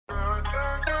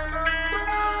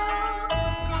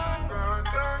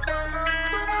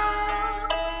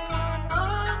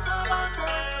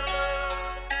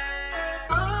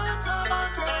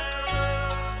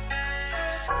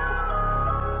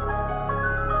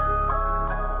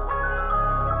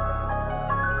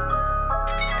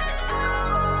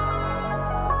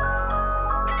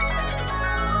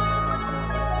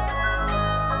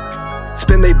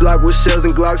block with shells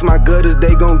and Glocks. My gutters,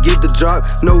 they gon' get the drop.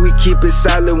 No, we keep it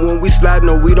silent when we slide.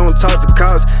 No, we don't talk to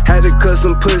cops. Had to cut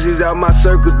some pussies out my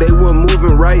circle, they weren't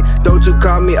moving right. Don't you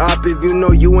call me op if you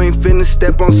know you ain't finna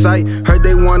step on sight. Heard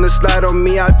they wanna slide on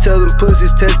me, I tell them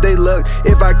pussies test they luck.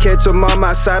 If I catch them on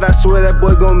my side, I swear that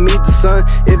boy gon' meet the sun.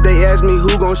 If they ask me who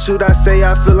gon' shoot, I say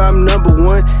I feel I'm number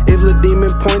one. If Lil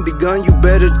Demon point the gun, you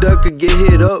better duck or get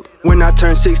hit up. When I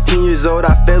turned 16 years old,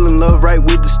 I fell in love right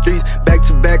with the streets. Back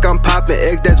to back, I'm popping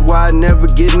X, that's why I never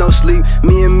get no sleep.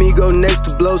 Me and Migo next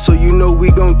to blow, so you know we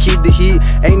gon' keep the heat.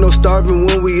 Ain't no starving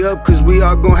when we up, cause we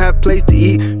all gon' have place to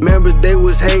eat. Remember they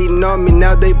was hating on me,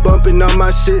 now they bumping on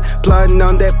my shit. Plotting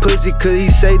on that pussy, cause he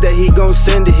say that he gon'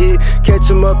 send a hit. Catch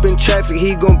him up in traffic,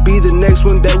 he gon' be the next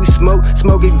one that we smoke.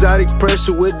 Smoke exotic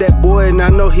pressure with that boy, and I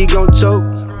know he gon' choke.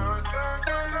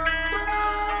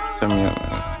 Turn me up,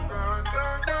 man.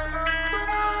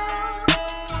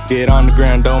 Get on the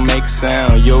ground, don't make a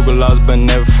sound. Yoga lost but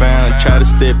never found. Try to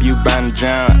step, you bound to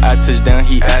drown. I touch down,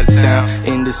 he out of town.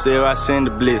 In the cell, I send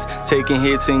a blitz. Taking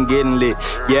hits and getting lit.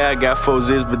 Yeah, I got 4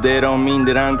 zips, but that don't mean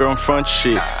that I'm gon' front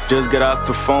shit. Just got off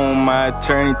the phone, my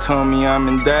attorney told me I'm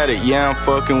indicted. Yeah, I'm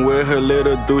fucking with her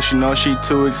little douche, you know she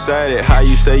too excited. How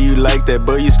you say you like that,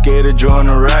 but you scared to join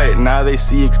the riot. Now they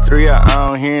see X3, I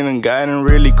don't hear them guiding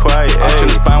really quiet. I chill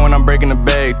the spine when I'm breaking the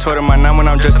bag. Told her my nine when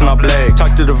I'm dressed in all black.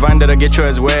 Talk to the vine that I get your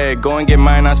ass wag. Go and get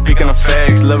mine, I'm speaking of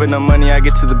facts. Loving the money, I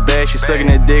get to the bag. She sucking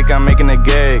that dick, I'm making that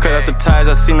gag. Cut out the ties,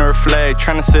 I seen her flag.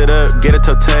 Tryna sit up, get a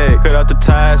toe tag. Cut out the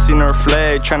ties, seen her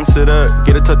flag. Tryna sit up,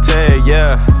 get a toe tag,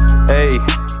 yeah. Hey,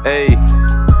 hey.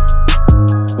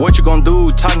 What you gon' do?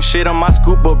 Talking shit on my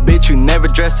scoop, but bitch, you never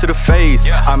dress to the face.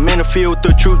 I'm in the field with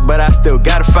the truth, but I still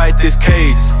gotta fight this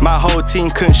case. My whole team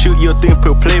couldn't shoot, you'll think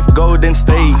we'll play for Golden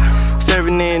State.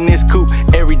 Serving in this coupe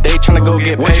every day, tryna go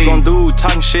get paid. What you gon' do?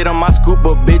 Talking shit on my scoop,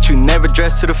 but bitch, you never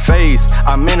dress to the face.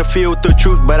 I'm in the field with the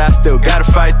truth, but I still gotta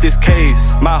fight this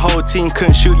case. My whole team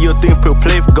couldn't shoot, you'll think we'll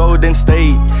play for Golden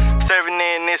State. Serving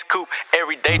in this coupe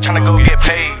every day, tryna go get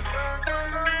paid.